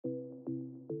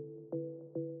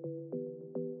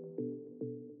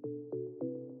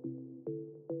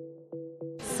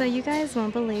So you guys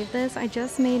won't believe this, I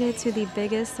just made it to the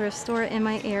biggest thrift store in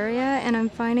my area and I'm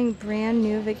finding brand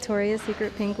new Victoria's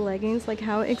Secret pink leggings. Like,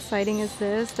 how exciting is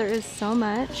this? There is so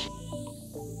much.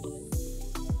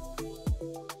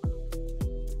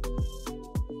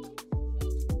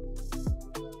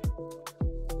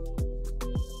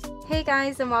 Hey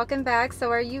guys, and welcome back. So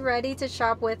are you ready to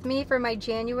shop with me for my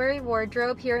January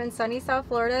wardrobe here in sunny South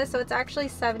Florida? So it's actually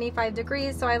 75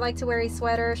 degrees, so I like to wear a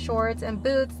sweater, shorts, and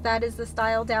boots. That is the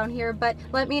style down here, but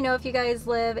let me know if you guys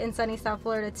live in sunny South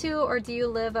Florida too, or do you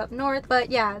live up north? But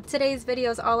yeah, today's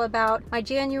video is all about my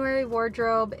January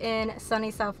wardrobe in sunny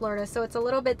South Florida. So it's a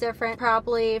little bit different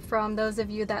probably from those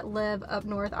of you that live up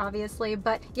north, obviously.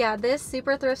 But yeah, this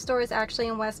super thrift store is actually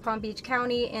in West Palm Beach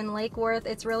County in Lake Worth.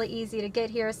 It's really easy to get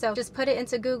here, so just put it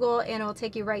into Google and it'll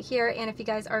take you right here. And if you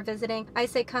guys are visiting, I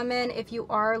say come in. If you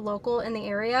are local in the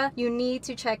area, you need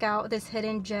to check out this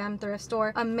hidden gem thrift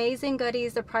store. Amazing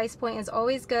goodies. The price point is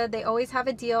always good. They always have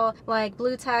a deal, like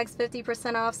blue tags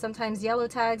 50% off, sometimes yellow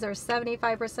tags are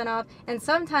 75% off, and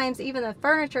sometimes even the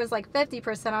furniture is like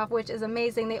 50% off, which is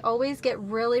amazing. They always get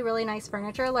really nice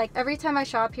furniture. Like every time I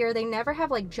shop here, they never have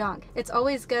like junk. It's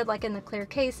always good. Like in the clear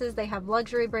cases, they have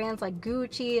luxury brands like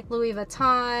Gucci, Louis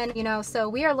Vuitton, you know. So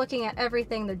we are looking at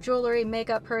everything, the jewelry,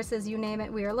 makeup, purses, you name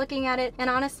it, we are looking at it.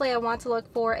 And honestly, I want to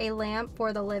look for a lamp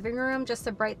for the living room just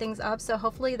to brighten things up. So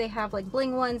hopefully they have like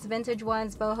bling ones, vintage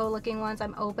ones, boho looking ones.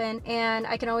 I'm open and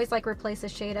I can always like replace the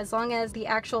shade. As long as the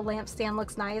actual lamp stand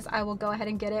looks nice, I will go ahead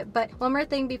and get it. But one more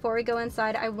thing before we go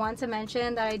inside, I want to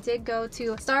mention that I did go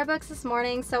to Starbucks this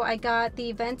morning. So I got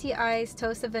the venti iced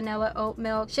toasted vanilla oat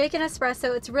milk shaken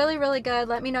espresso. It's really good.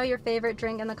 Let me know your favorite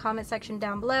drink in the comment section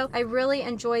down below. I really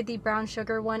enjoyed the brown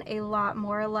sugar one a lot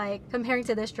more. Like comparing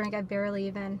to this drink, I barely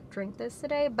even drink this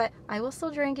today, but I will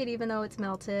still drink it even though it's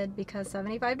melted because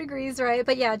 75 degrees, right?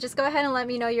 But yeah, just go ahead and let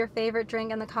me know your favorite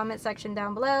drink in the comment section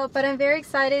down below. But I'm very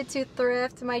excited to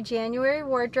thrift my January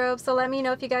wardrobe, so let me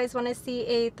know if you guys want to see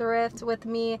a thrift with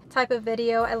me type of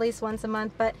video at least once a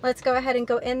month. But let's go ahead and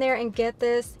go in there and get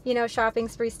this, you know, shopping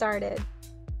spree started.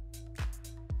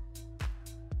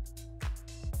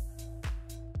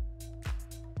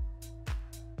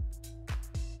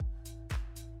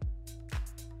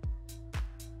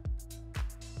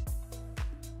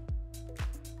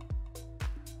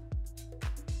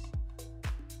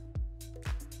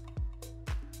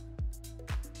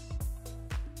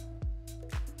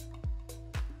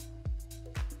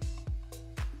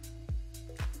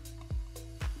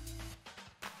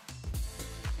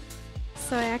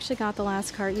 So I actually got the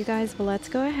last cart, you guys, but let's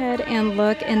go ahead and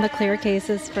look in the clear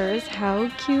cases first. How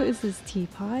cute is this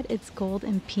teapot? It's gold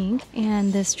and pink,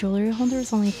 and this jewelry holder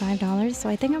is only $5, so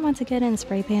I think I want to get it and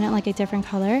spray paint it like a different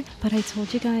color. But I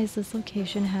told you guys this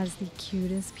location has the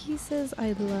cutest pieces.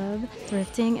 I love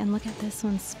thrifting, and look at this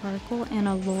one, Sparkle and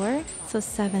Allure. So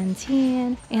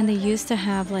 17, and they used to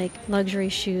have like luxury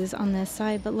shoes on this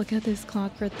side, but look at this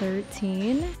clock for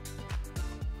 13.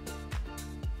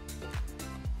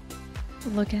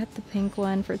 Look at the pink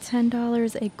one for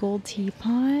 $10, a gold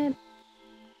teapot.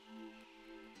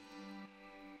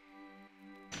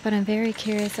 But I'm very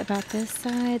curious about this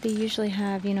side. They usually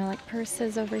have, you know, like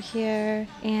purses over here,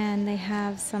 and they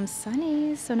have some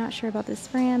sunnies, so not sure about this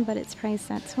brand, but it's priced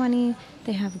at $20.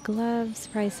 They have gloves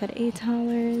priced at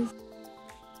 $8.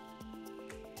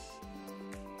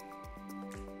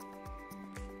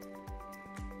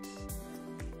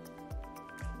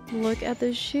 Look at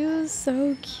the shoes,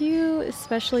 so cute,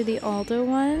 especially the Aldo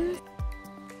ones.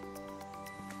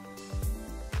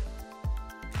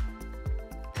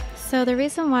 So the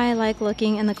reason why I like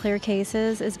looking in the clear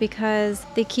cases is because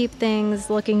they keep things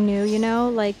looking new, you know?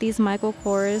 Like these Michael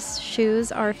Kors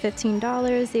shoes are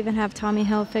 $15. They even have Tommy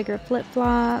Hilfiger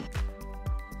flip-flop.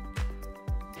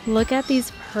 Look at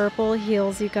these purple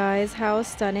heels, you guys, how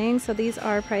stunning. So these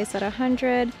are priced at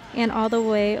 $100, and all the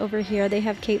way over here they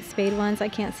have Kate Spade ones. I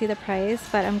can't see the price,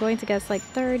 but I'm going to guess like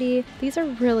 $30. These are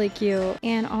really cute.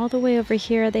 And all the way over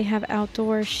here they have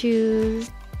outdoor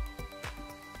shoes.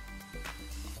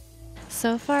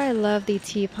 So far I love the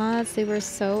teapots. They were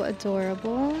so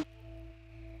adorable.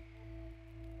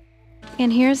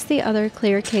 And here's the other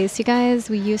clear case, you guys.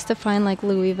 We used to find like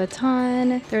Louis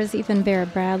Vuitton. There's even Vera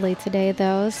Bradley today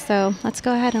though. So let's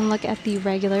go ahead and look at the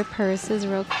regular purses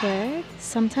real quick.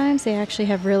 Sometimes they actually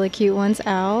have really cute ones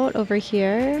out over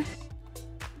here.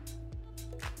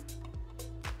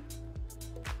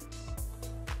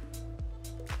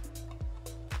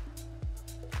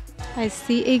 I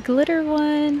see a glitter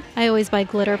one. I always buy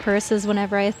glitter purses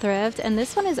whenever I thrift, and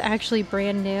this one is actually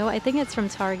brand new. I think it's from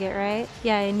Target, right?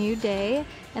 Yeah, a new day.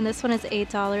 And this one is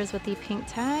 $8 with the pink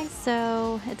tag,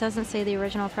 so it doesn't say the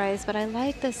original price, but I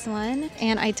like this one.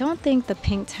 And I don't think the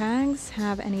pink tags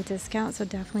have any discount, so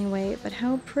definitely wait. But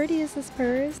how pretty is this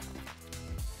purse?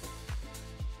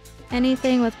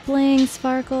 Anything with bling,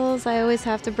 sparkles, I always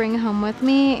have to bring home with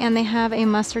me. And they have a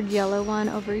mustard yellow one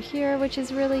over here, which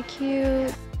is really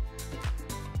cute.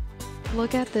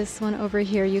 Look at this one over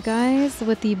here, you guys,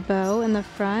 with the bow in the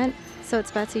front. So it's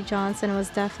Betsy Johnson. It was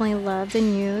definitely loved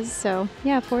and used. So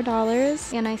yeah,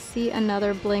 $4. And I see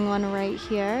another bling one right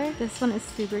here. This one is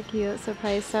super cute, so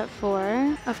priced at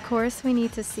 $4. Of course, we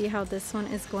need to see how this one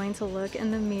is going to look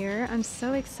in the mirror. I'm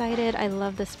so excited. I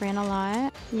love this brand a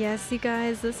lot. Yes, you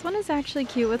guys, this one is actually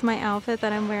cute with my outfit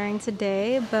that I'm wearing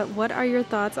today. But what are your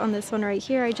thoughts on this one right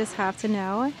here? I just have to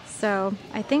know. So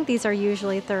I think these are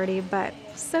usually $30, but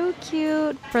so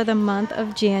cute for the month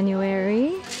of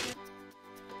January.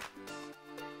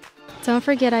 Don't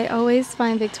forget, I always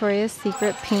find Victoria's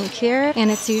Secret pink here, and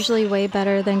it's usually way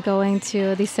better than going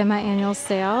to the semi-annual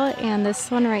sale. And this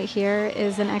one right here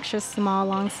is an extra small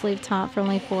long sleeve top for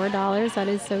only $4. That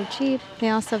is so cheap. They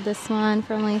also have this one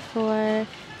for only $4.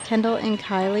 Kendall and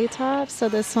Kylie top. So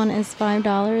this one is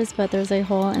 $5, but there's a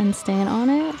hole and stain on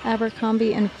it.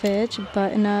 Abercrombie and Fitch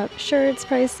button-up shirts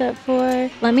priced at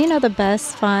 $4. Let me know the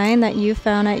best find that you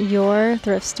found at your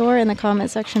thrift store in the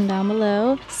comment section down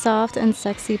below. Soft and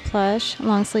sexy plush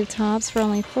long sleeve tops for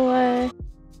only $4.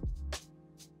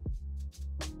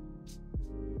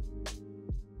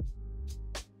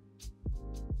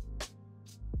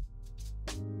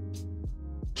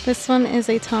 This one is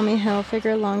a Tommy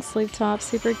Hilfiger long sleeve top,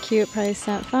 super cute, priced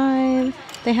at $5.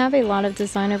 They have a lot of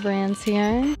designer brands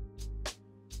here.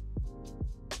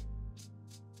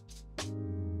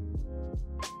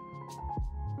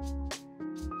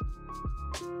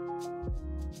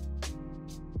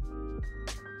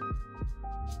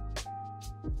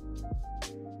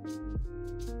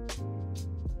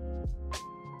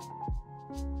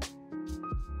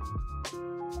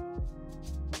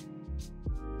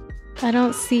 I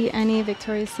don't see any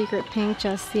Victoria's Secret pink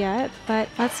just yet, but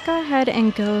let's go ahead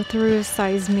and go through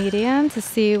size medium to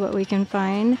see what we can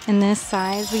find in this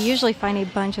size. We usually find a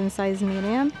bunch in size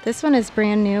medium. This one is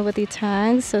brand new with the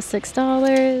tags, so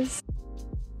 $6.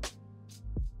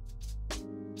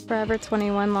 Forever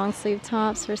 21 long sleeve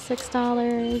tops for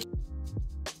 $6.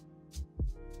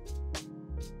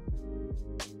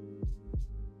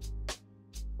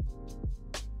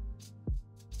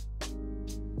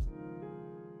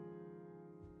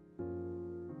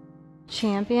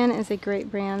 Champion is a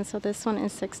great brand, so this one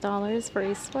is $6 for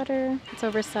a sweater. It's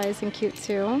oversized and cute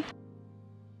too.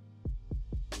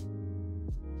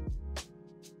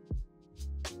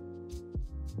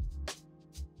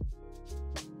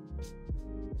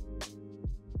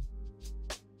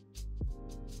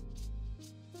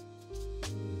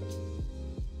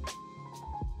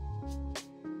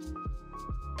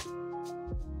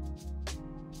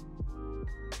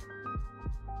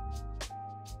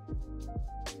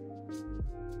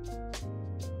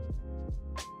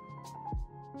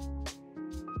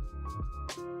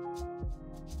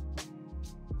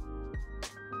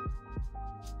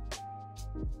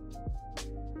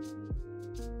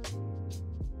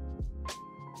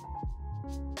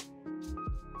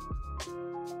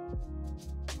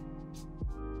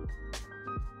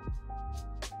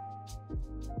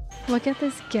 Look at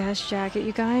this Guess jacket,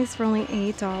 you guys, for only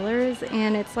 $8,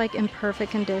 and it's like in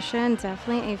perfect condition.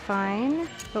 Definitely a find,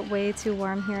 but way too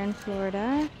warm here in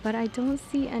Florida. But I don't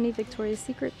see any Victoria's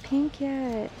Secret pink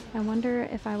yet. I wonder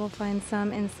if I will find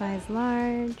some in size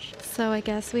large. So I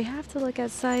guess we have to look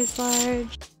at size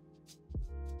large.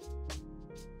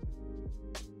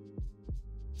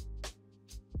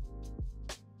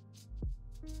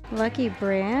 Lucky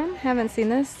brand, haven't seen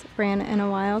this brand in a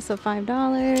while, so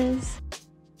 $5.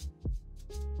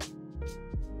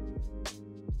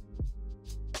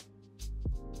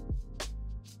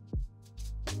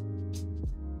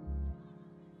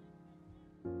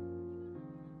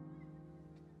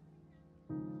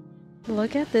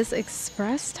 Look at this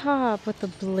express top with the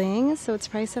bling. So it's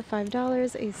priced at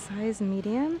 $5, a size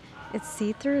medium. It's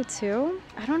see-through too.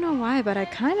 I don't know why, but I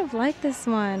kind of like this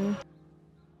one.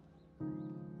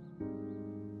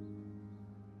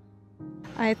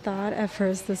 I thought at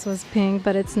first this was pink,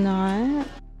 but it's not.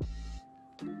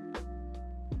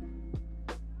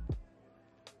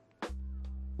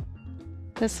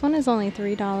 This one is only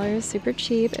 $3, super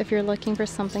cheap if you're looking for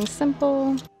something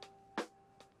simple.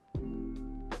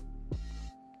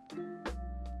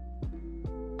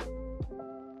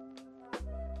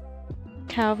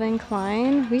 Calvin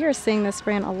Klein. We are seeing this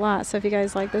brand a lot, so if you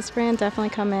guys like this brand, definitely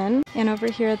come in. And over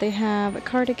here they have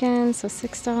cardigans, so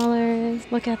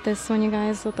 $6. Look at this one, you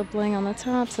guys, with the bling on the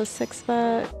top, so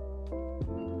 $6.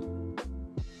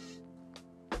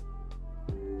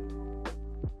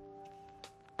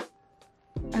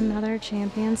 Another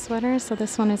Champion sweater, so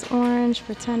this one is orange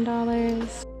for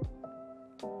 $10.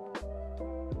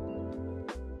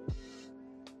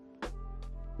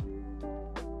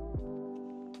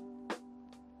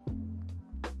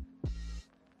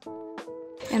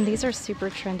 And these are super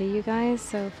trendy, you guys,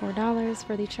 so $4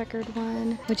 for the checkered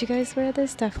one. Would you guys wear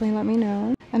this? Definitely let me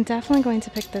know. I'm definitely going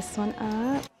to pick this one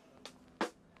up.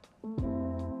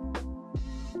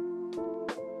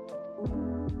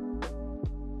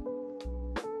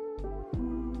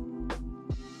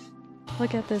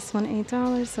 Look at this one,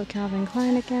 $8, so Calvin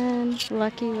Klein again.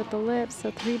 Lucky with the lips,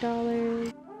 so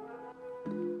 $3.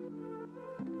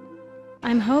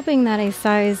 I'm hoping that a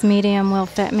size medium will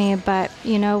fit me, but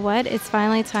you know what? It's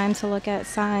finally time to look at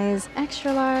size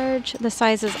extra large. The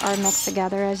sizes are mixed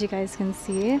together, as you guys can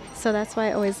see. So that's why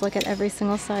I always look at every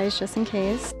single size just in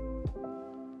case.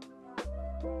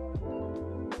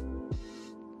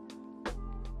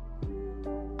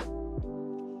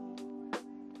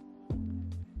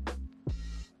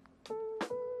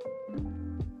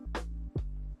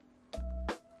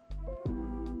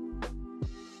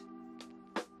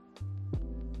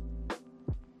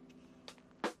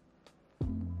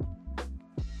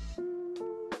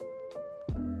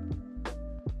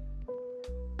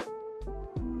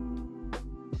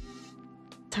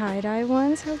 Tie-dye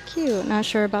ones, how cute. Not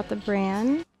sure about the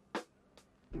brand.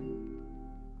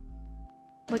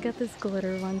 Look at this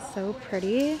glitter one, so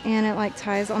pretty. And it like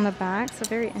ties on the back, so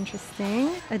very interesting.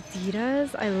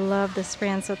 Adidas, I love this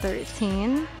brand, so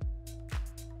 $13.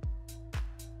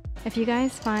 If you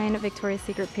guys find Victoria's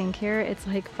Secret pink here, it's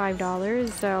like $5,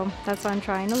 so that's why I'm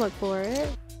trying to look for it.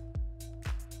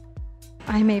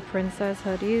 I'm a Princess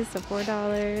hoodies, so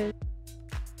 $4.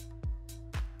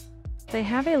 They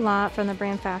have a lot from the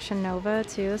brand Fashion Nova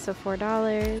too, so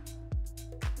 $4.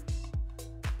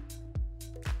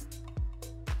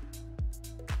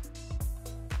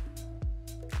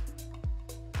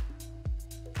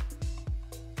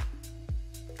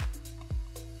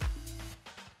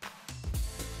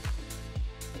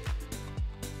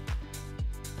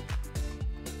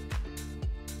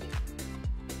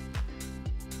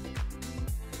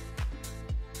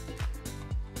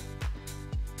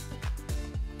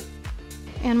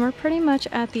 And we're pretty much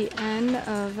at the end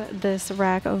of this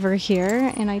rack over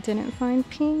here, and I didn't find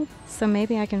pink, so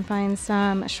maybe I can find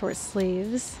some short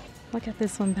sleeves. Look at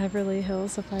this one, Beverly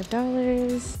Hills, so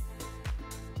 $5.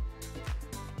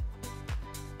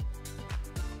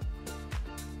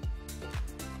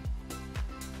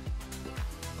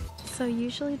 So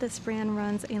usually this brand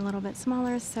runs a little bit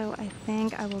smaller, so I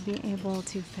think I will be able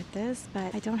to fit this,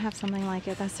 but I don't have something like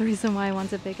it. That's the reason why I want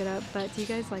to pick it up. But do you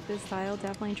guys like this style?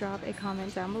 Definitely drop a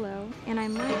comment down below. And I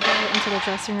might go into the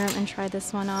dressing room and try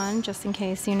this one on just in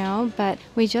case, you know. But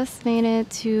we just made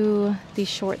it to the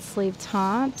short sleeve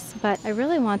tops, but I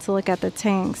really want to look at the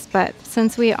tanks. But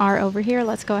since we are over here,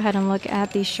 let's go ahead and look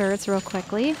at these shirts real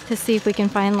quickly to see if we can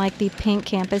find like the pink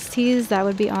campus tees. That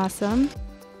would be awesome.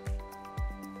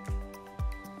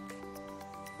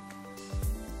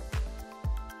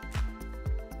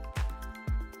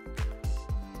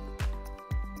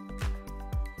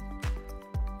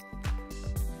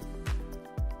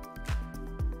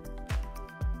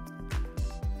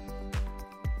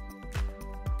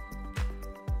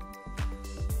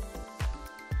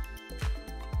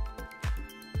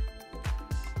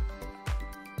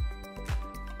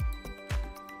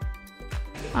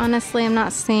 Honestly, I'm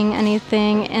not seeing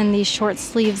anything in these short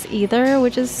sleeves either,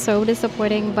 which is so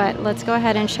disappointing, but let's go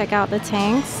ahead and check out the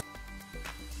tanks.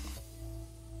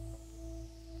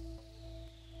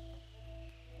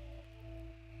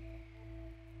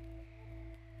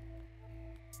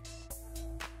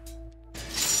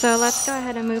 So let's go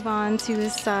ahead and move on to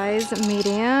size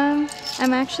medium.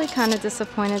 I'm actually kind of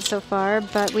disappointed so far,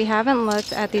 but we haven't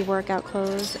looked at the workout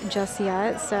clothes just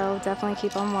yet, so definitely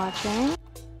keep on watching.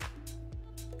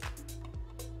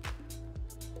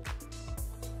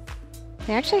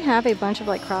 They actually have a bunch of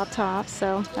like crop tops,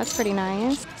 so that's pretty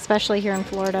nice, especially here in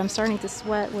Florida. I'm starting to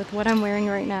sweat with what I'm wearing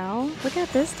right now. Look at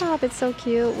this top, it's so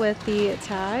cute with the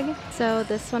tag. So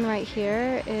this one right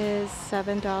here is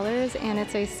 $7 and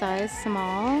it's a size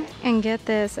small. And get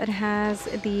this, it has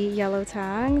the yellow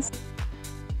tags.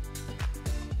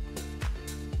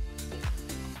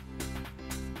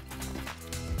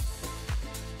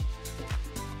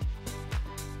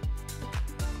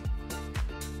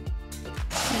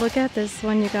 Look at this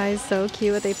one, you guys, so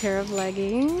cute with a pair of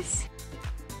leggings.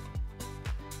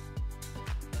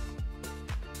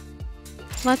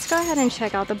 Let's go ahead and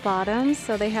check out the bottoms.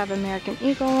 So they have American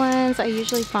Eagle ones. I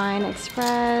usually find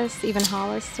Express, even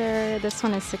Hollister. This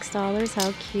one is $6.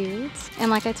 How cute.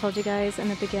 And like I told you guys in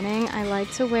the beginning, I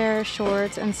like to wear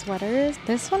shorts and sweaters.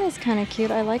 This one is kind of cute.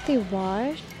 I like the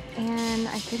wash. And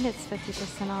I think it's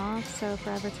 50% off, so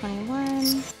Forever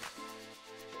 21.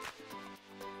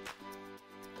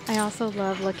 I also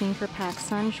love looking for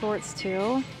PacSun shorts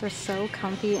too. They're so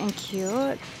comfy and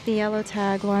cute. The yellow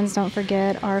tag ones, don't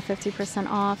forget, are 50%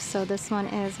 off. So this one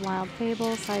is Wild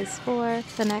Fable, size 4.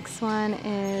 The next one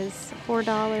is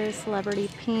 $4, Celebrity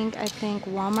Pink, I think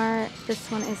Walmart.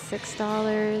 This one is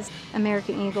 $6.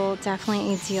 American Eagle,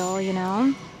 definitely a deal, you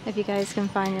know, if you guys can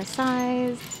find your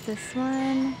size. This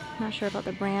one, not sure about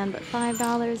the brand, but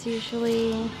 $5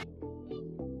 usually.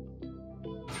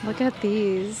 Look at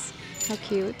these. How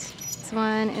cute. This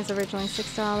one is originally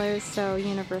 $6, so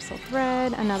Universal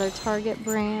Thread, another Target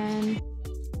brand.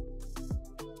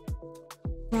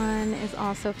 One is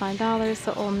also $5,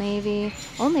 so Old Navy.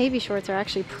 Old Navy shorts are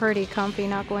actually pretty comfy,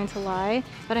 not going to lie.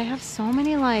 But I have so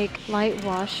many like light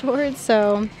wash shorts,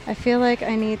 so I feel like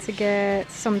I need to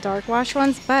get some dark wash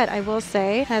ones. But I will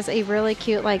say, it has a really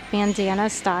cute like bandana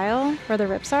style where the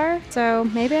rips are. So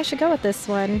maybe I should go with this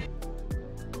one.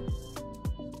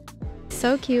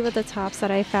 So cute with the tops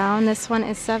that I found. This one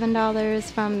is $7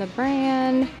 from the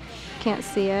brand. Can't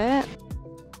see it.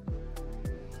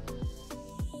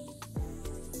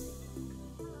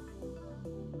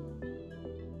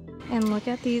 And look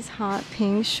at these hot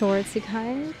pink shorts, you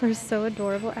guys. They're so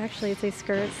adorable. Actually, it's a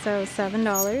skirt, so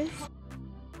 $7.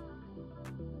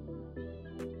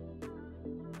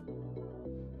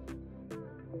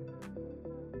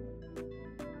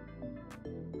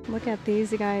 Look at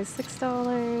these, you guys,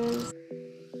 $6.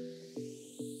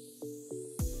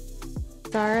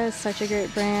 Zara is such a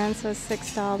great brand, so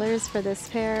 $6 for this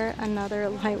pair. Another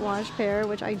light wash pair,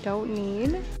 which I don't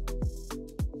need.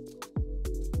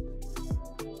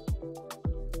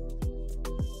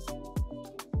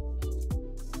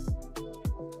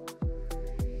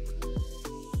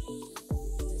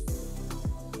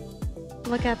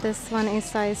 Look at this one, a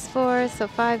size 4, so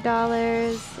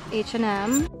 $5,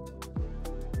 H&M.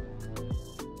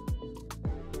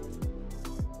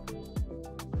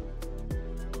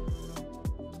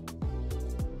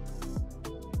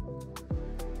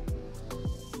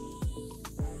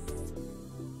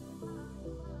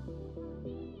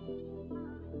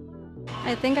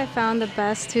 I think I found the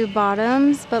best two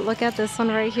bottoms, but look at this one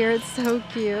right here. It's so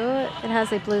cute. It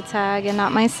has a blue tag and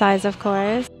not my size, of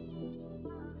course.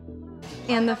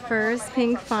 And the first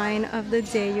pink find of the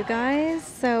day, you guys.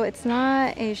 So it's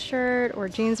not a shirt or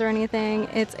jeans or anything.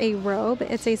 It's a robe.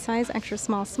 It's a size extra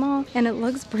small, and it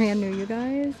looks brand new, you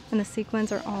guys. And the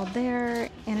sequins are all there,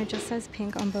 and it just says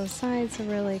pink on both sides, so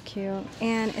really cute.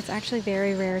 And it's actually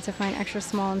very rare to find extra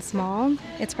small and small.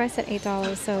 It's priced at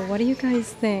 $8, so what do you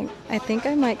guys think? I think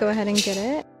I might go ahead and get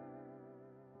it.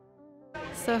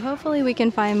 So hopefully we can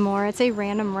find more. It's a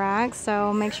random rack,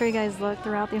 so make sure you guys look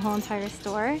throughout the whole entire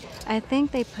store. I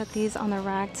think they put these on the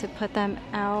rack to put them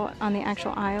out on the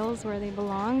actual aisles where they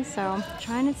belong, so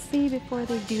trying to see before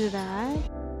they do that.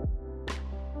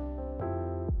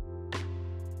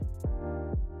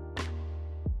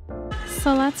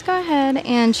 So let's go ahead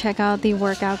and check out the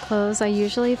workout clothes. I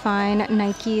usually find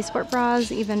Nike sport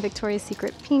bras, even Victoria's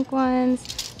Secret pink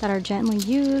ones that are gently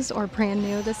used or brand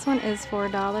new. This one is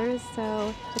 $4,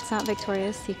 so it's not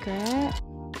Victoria's Secret.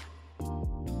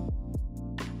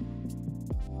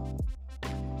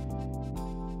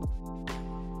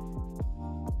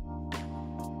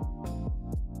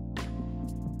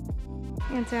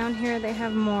 And down here they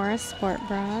have more sport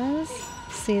bras.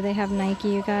 See, they have Nike,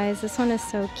 you guys. This one is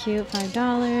so cute,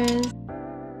 $5.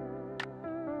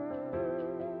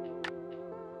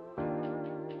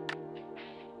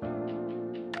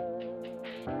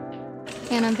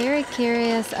 And I'm very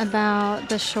curious about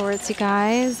the shorts, you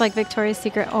guys. Like Victoria's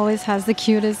Secret always has the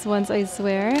cutest ones, I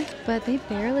swear. But they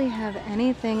barely have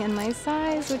anything in my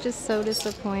size, which is so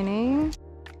disappointing.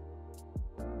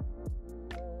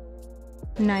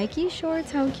 Nike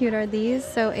shorts, how cute are these?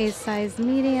 So a size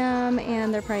medium,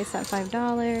 and they're priced at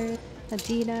 $5.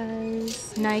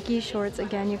 Adidas. Nike shorts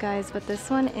again, you guys, but this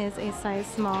one is a size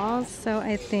small, so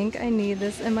I think I need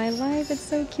this in my life. It's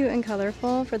so cute and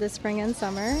colorful for the spring and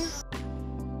summer.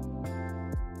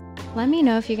 Let me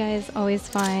know if you guys always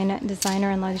find designer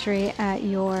and luxury at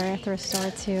your thrift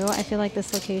store too. I feel like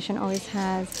this location always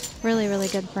has really, really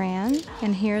good brand.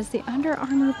 And here's the Under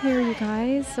Armour pair, you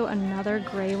guys. So another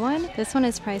gray one. This one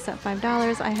is priced at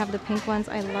 $5. I have the pink ones.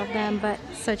 I love them, but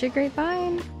such a great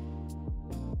find.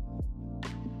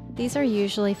 These are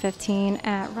usually $15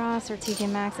 at Ross or TJ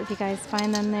Maxx if you guys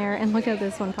find them there. And look at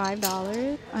this one,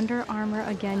 $5. Under Armour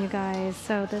again, you guys.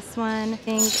 So this one I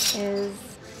think is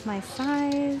my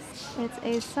size. It's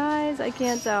a size, I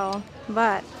can't tell,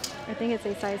 but I think it's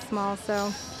a size small,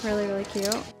 so really, really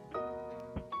cute.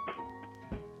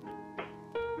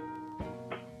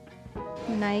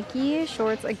 Nike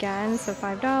shorts again, so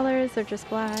 $5. They're just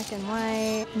black and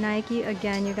white. Nike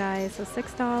again, you guys, so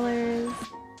 $6.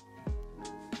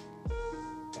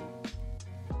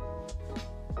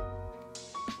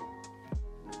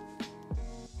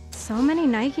 So many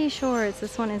Nike shorts.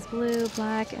 This one is blue,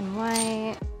 black, and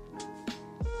white.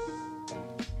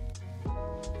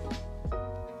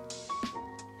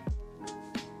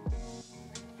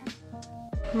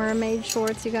 Mermaid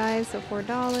shorts, you guys, so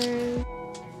 $4.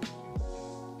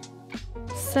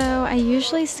 So I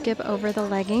usually skip over the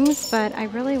leggings, but I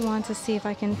really want to see if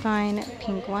I can find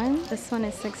pink one. This one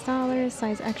is $6,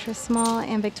 size extra small,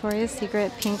 and Victoria's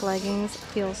Secret pink leggings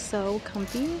feel so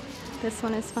comfy. This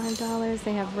one is $5.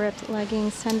 They have ripped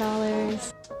leggings,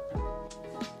 $10.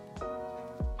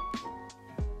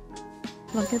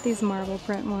 Look at these marble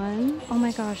print ones. Oh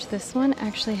my gosh, this one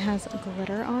actually has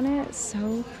glitter on it.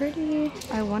 So pretty.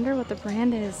 I wonder what the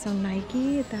brand is. So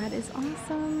Nike, that is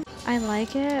awesome. I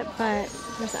like it, but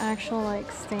there's actual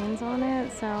like stains on it,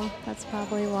 so that's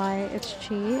probably why it's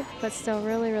cheap, but still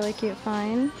really, really cute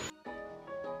find.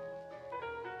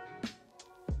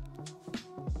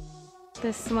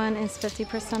 This one is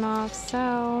 50% off,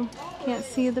 so can't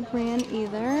see the brand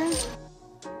either.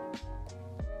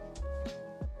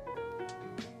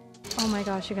 Oh my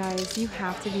gosh, you guys, you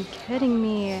have to be kidding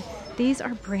me. These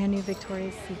are brand new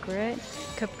Victoria's Secret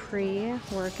capri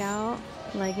workout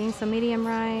leggings, so medium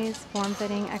rise,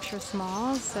 form-fitting, extra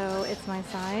small, so it's my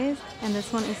size. And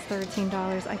this one is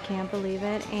 $13. I can't believe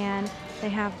it. And they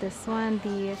have this one,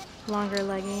 the longer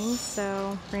leggings,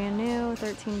 so brand new,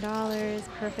 $13,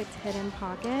 perfect hidden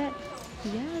pocket.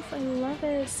 Yes, I love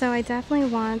it. So I definitely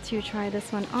want to try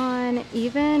this one on.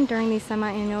 Even during the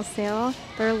semi-annual sale,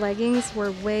 their leggings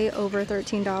were way over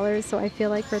 $13, so I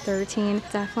feel like for $13,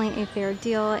 definitely a fair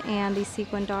deal, and the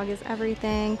sequin dog is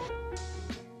everything.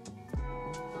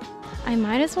 I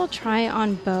might as well try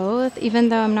on both, even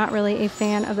though I'm not really a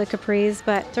fan of the capris,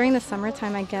 but during the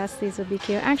summertime, I guess these would be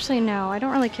cute. Actually, no, I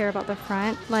don't really care about the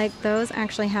front. Like, those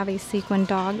actually have a sequin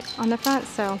dog on the front,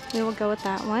 so we will go with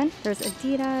that one. There's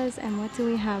Adidas, and what do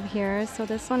we have here? So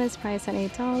this one is priced at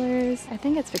 $8. I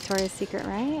think it's Victoria's Secret,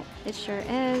 right? It sure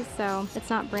is, so it's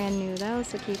not brand new though,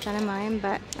 so keep that in mind,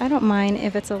 but I don't mind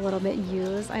if it's a little bit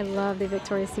used. I love the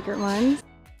Victoria's Secret ones.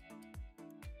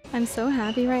 I'm so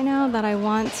happy right now that I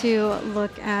want to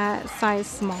look at size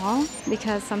small,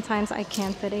 because sometimes I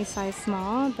can't fit a size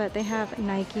small, but they have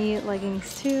Nike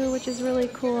leggings too, which is really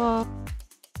cool.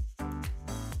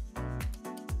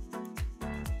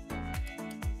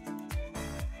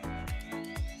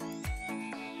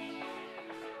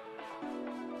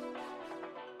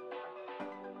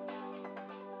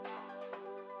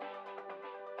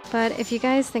 But if you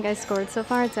guys think I scored so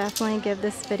far, definitely give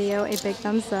this video a big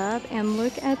thumbs up. And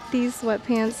look at these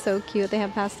sweatpants, so cute. They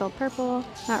have pastel purple.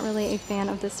 Not really a fan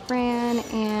of this brand.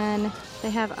 And they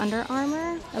have Under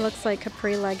Armour. It looks like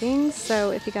capri leggings.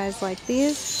 So if you guys like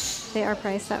these, they are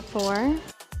priced at $4.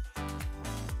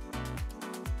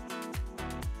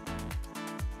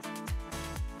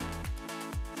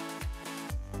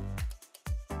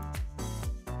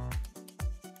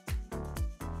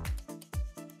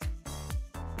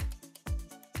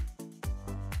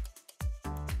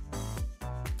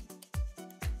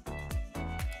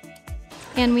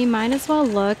 And we might as well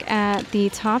look at the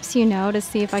tops, you know, to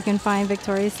see if I can find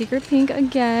Victoria's Secret pink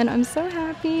again. I'm so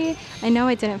happy. I know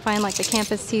I didn't find like the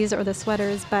campus tees or the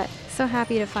sweaters, but so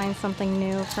happy to find something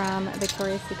new from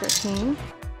Victoria's Secret pink.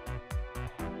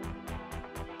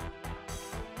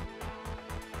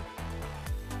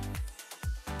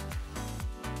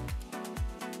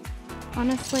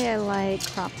 Honestly, I like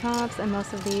crop tops, and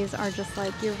most of these are just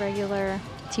like your regular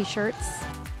t-shirts.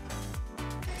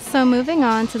 So moving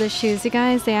on to the shoes, you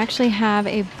guys, they actually have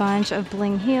a bunch of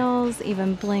bling heels,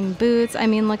 even bling boots. I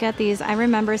mean, look at these. I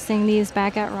remember seeing these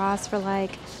back at Ross for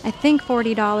like, I think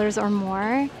 $40 or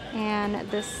more. And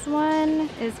this one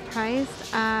is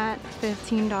priced at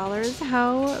 $15.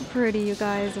 How pretty, you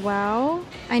guys. Wow.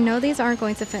 I know these aren't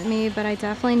going to fit me, but I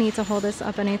definitely need to hold this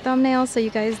up in a thumbnail so you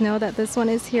guys know that this one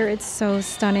is here. It's so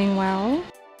stunning. Wow.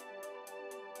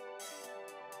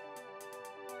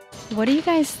 What do you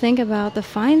guys think about the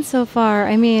find so far?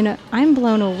 I mean, I'm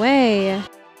blown away.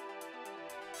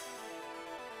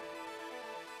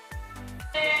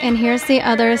 And here's the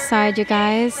other side, you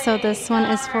guys. So this one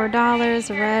is $4,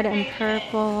 red and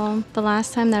purple. The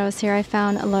last time that I was here, I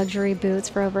found luxury boots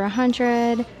for over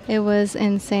 $100. It was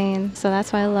insane. So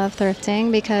that's why I love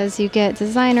thrifting, because you get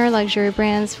designer luxury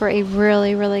brands for a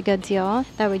really, really good deal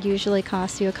that would usually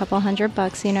cost you a couple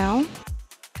 $100, you know?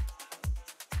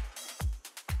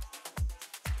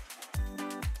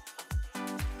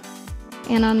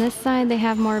 And on this side, they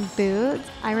have more boots.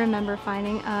 I remember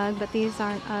finding UGG, but these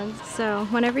aren't Uggs. So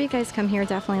whenever you guys come here,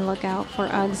 definitely look out for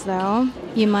Uggs though.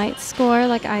 You might score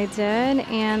like I did.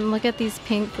 And look at these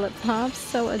pink flip-flops,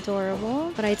 so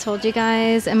adorable. But I told you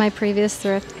guys in my previous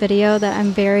thrift video that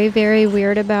I'm very, very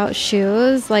weird about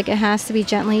shoes. Like, it has to be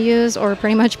gently used or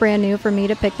pretty much brand new for me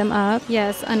to pick them up.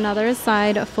 Yes, another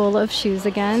side full of shoes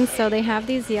again. So they have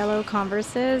these yellow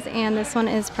Converses, and this one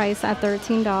is priced at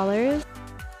 $13.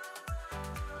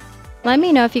 Let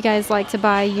me know if you guys like to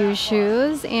buy used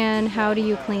shoes and how do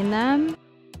you clean them.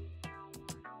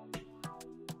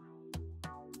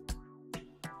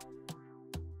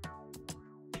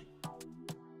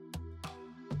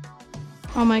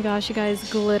 Oh my gosh, you guys,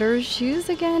 glitter shoes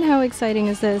again. How exciting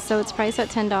is this? So it's priced at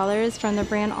 $10 from the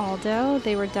brand Aldo.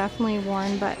 They were definitely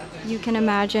worn, but you can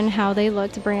imagine how they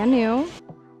looked brand new.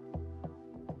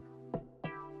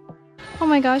 Oh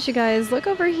my gosh, you guys, look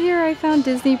over here. I found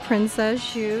Disney princess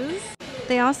shoes.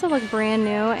 They also look brand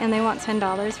new and they want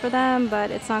 $10 for them,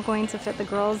 but it's not going to fit the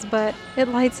girls, but it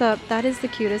lights up. That is the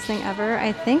cutest thing ever.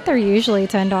 I think they're usually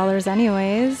 $10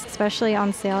 anyways, especially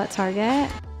on sale at Target.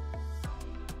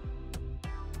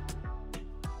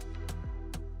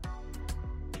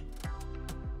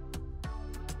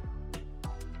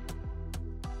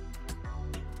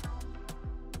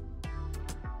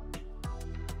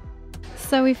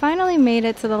 So we finally made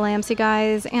it to the lamps, you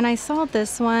guys, and I saw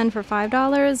this one for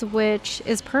 $5, which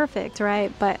is perfect,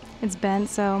 right? But it's bent,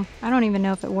 so I don't even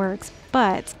know if it works.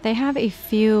 But they have a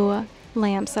few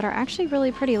lamps that are actually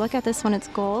really pretty. Look at this one, it's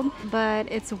gold,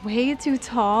 but it's way too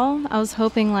tall. I was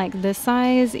hoping like this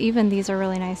size. Even these are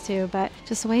really nice too, but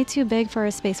just way too big for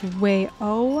a space.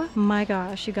 Oh my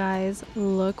gosh, you guys,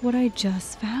 look what I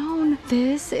just found.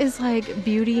 This is like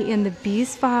Beauty and the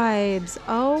Beast vibes.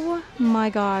 Oh my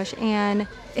gosh, and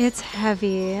it's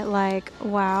heavy, like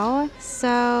wow.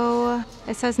 So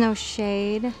it says no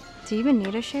shade. Do you even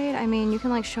need a shade? I mean, you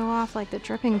can like show off like the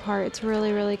dripping part. It's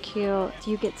really, really cute.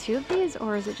 Do you get two of these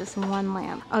or is it just one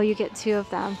lamp? Oh, you get two of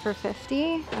them for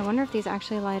 $50. I wonder if these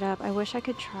actually light up. I wish I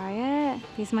could try it.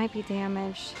 These might be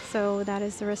damaged. So that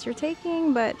is the risk you're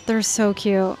taking, but they're so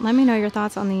cute. Let me know your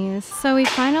thoughts on these. So we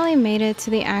finally made it to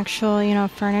the actual, you know,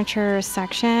 furniture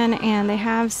section, and they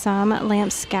have some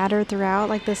lamps scattered throughout.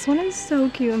 Like this one is so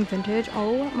cute and vintage.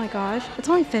 Oh my gosh. It's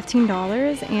only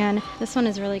 $15 and this one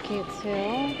is really cute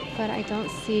too. But I don't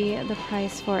see the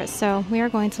price for it. So we are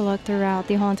going to look throughout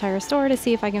the whole entire store to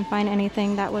see if I can find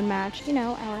anything that would match, you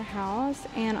know, our house.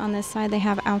 And on this side, they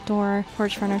have outdoor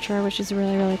porch furniture, which is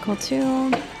really, really cool too.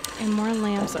 And more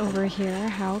lamps over here.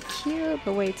 How cute,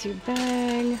 but way too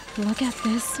big. Look at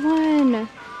this one.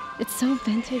 It's so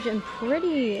vintage and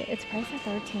pretty. It's priced at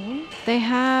 $13. They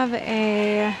have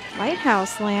a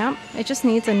lighthouse lamp. It just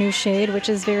needs a new shade, which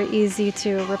is very easy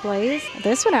to replace.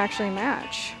 This would actually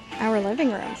match our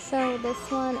living room. So this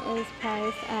one is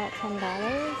priced at $10.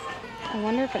 I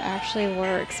wonder if it actually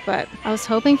works, but I was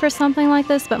hoping for something like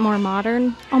this, but more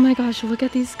modern. Oh my gosh, look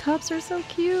at these cups, they're so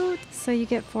cute. So you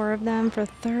get 4 of them for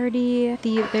 $30.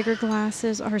 The bigger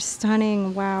glasses are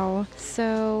stunning, wow.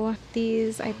 So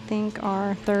these I think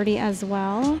are $30 as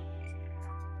well.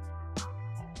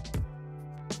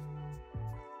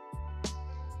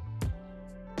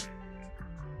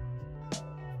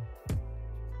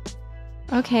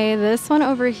 Okay, this one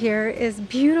over here is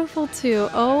beautiful too.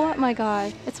 Oh my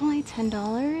god, it's only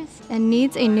 $10 and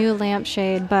needs a new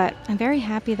lampshade, but I'm very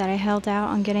happy that I held out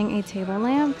on getting a table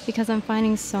lamp because I'm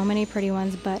finding so many pretty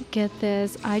ones. But get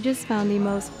this, I just found the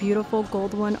most beautiful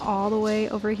gold one all the way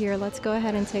over here. Let's go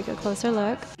ahead and take a closer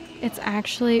look. It's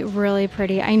actually really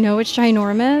pretty. I know it's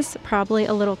ginormous, probably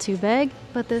a little too big,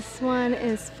 but this one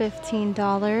is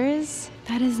 $15.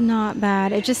 That is not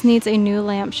bad. It just needs a new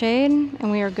lampshade and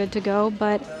we are good to go,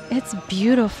 but it's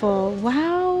beautiful.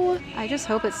 Wow. I just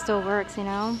hope it still works, you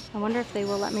know? I wonder if they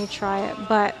will let me try it,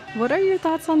 but what are your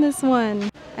thoughts on this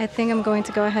one? I think I'm going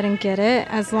to go ahead and get it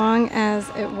as long as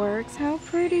it works. How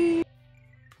pretty.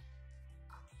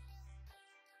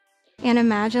 And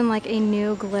imagine like a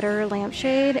new glitter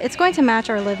lampshade. It's going to match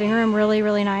our living room really,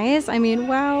 really nice. I mean,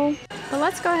 wow. But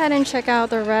let's go ahead and check out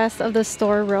the rest of the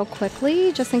store real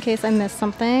quickly, just in case I missed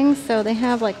something. So they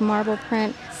have like marble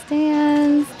print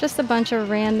stands, just a bunch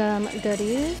of random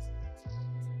goodies.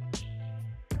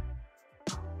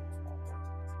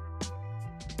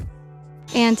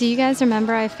 And do you guys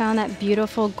remember I found that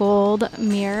beautiful gold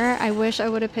mirror? I wish I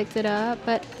would have picked it up,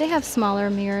 but they have smaller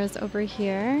mirrors over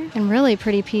here and really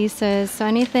pretty pieces. So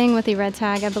anything with the red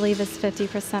tag, I believe, is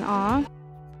 50% off.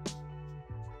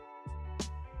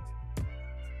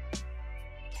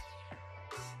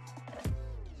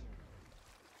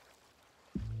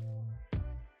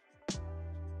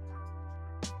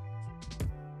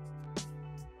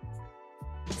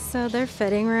 So their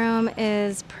fitting room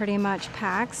is pretty much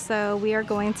packed, so we are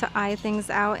going to eye things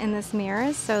out in this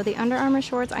mirror. So the Under Armour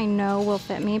shorts I know will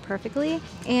fit me perfectly,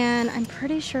 and I'm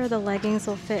pretty sure the leggings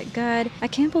will fit good. I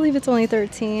can't believe it's only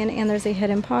 $13 and there's a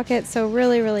hidden pocket, so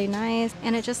really, really nice.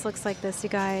 And it just looks like this, you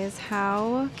guys.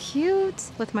 How cute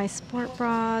with my sport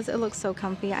bras. It looks so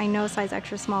comfy. I know size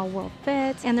extra small will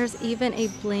fit, and there's even a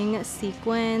bling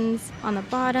sequins on the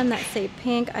bottom that say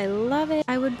pink. I love it.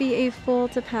 I would be a fool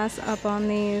to pass up on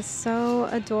these. So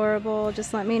adorable.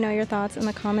 Just let me know your thoughts in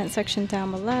the comment section down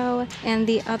below. And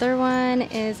the other one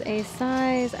is a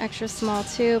size extra small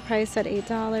too, priced at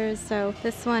 $8. So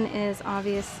this one is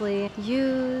obviously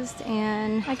used,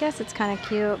 and I guess it's kind of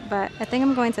cute, but I think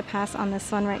I'm going to pass on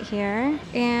this one right here.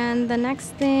 And the next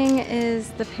thing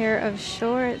is the pair of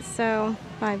shorts. So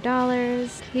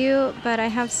 $5. Cute, but I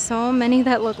have so many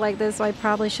that look like this, so I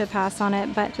probably should pass on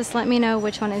it, but just let me know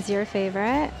which one is your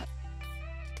favorite.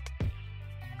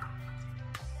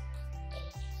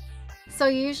 So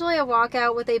usually I walk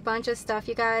out with a bunch of stuff,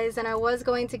 you guys, and I was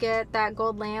going to get that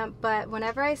gold lamp, but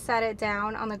whenever I sat it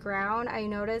down on the ground, I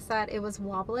noticed that it was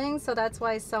wobbling, so that's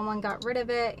why someone got rid of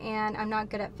it, and I'm not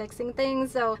good at fixing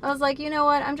things, so I was like, you know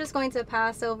what, I'm just going to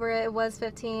pass over it. It was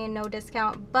 $15, no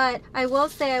discount, but I will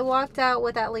say I walked out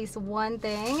with at least one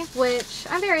thing, which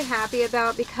I'm very happy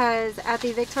about, because at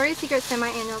the Victoria's Secret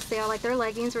semi-annual sale, like their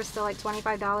leggings were still like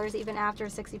 $25 even after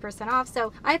 60% off,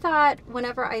 so I thought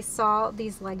whenever I saw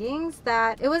these leggings that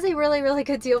it was a really, really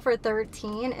good deal for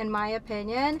 $13 in my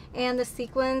opinion, and the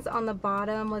sequins on the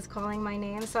bottom was calling my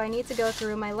name, so I need to go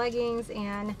through my leggings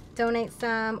and donate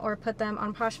some or put them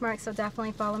on Poshmark, so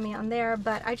definitely follow me on there.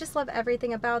 But I just love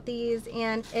everything about these,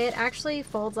 and it actually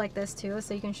folds like this too,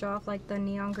 so you can show off like the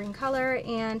neon green color,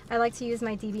 and I like to use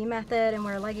my DB method and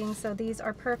wear leggings, so these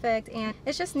are perfect. And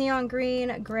it's just neon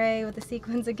green, gray with the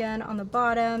sequins again on the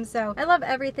bottom, so I love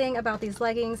everything about these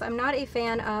leggings. I'm not a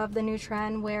fan of the new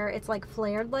trend where it's like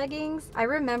flared leggings. I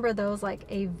remember those like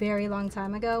a very long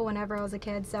time ago whenever I was a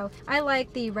kid, so I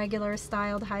like the regular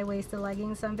styled high-waisted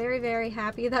leggings, so I'm very, very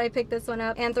happy that I picked this one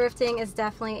up. And thrifting is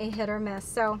definitely a hit or miss,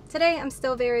 so today I'm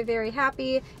still very, very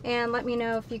happy. And let me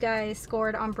know if you guys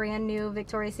scored on brand new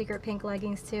Victoria's Secret pink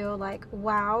leggings too. Like,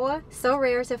 wow, so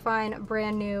rare to find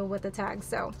brand new with the tag.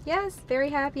 So yes, very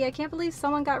happy. I can't believe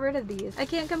someone got rid of these. I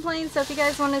can't complain. So if you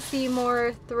guys want to see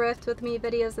more thrift with me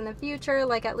videos in the future,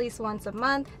 like at least once a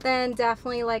month, then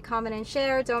definitely like, comment, and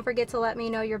share. Don't forget to let me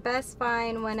know your best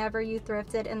find whenever you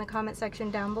thrifted in the comment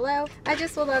section down below. I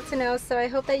just would love to know. So I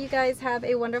hope that you guys have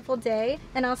a wonderful day,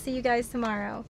 and I'll see you guys tomorrow.